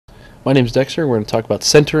My name's Dexter. We're going to talk about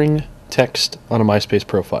centering text on a MySpace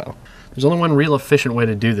profile. There's only one real efficient way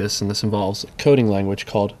to do this, and this involves a coding language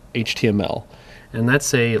called HTML. And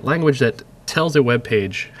that's a language that tells a web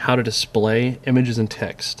page how to display images and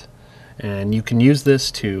text. And you can use this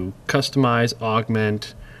to customize,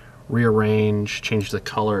 augment, rearrange, change the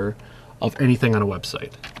color of anything on a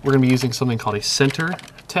website. We're going to be using something called a center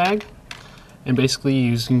tag. And basically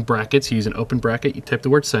using brackets, you use an open bracket, you type the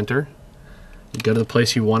word center. You go to the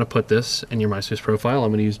place you want to put this in your MySpace profile.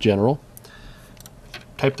 I'm going to use general.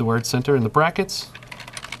 Type the word center in the brackets.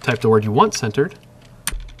 Type the word you want centered.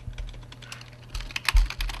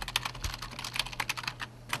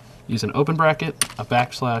 Use an open bracket, a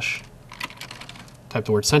backslash. Type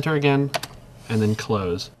the word center again, and then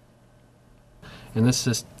close. And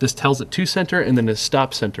this tells it to center, and then to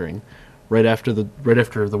stop centering right after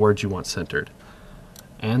the words you want centered.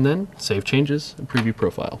 And then save changes and preview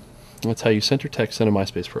profile. That's how you center text in a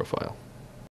MySpace profile.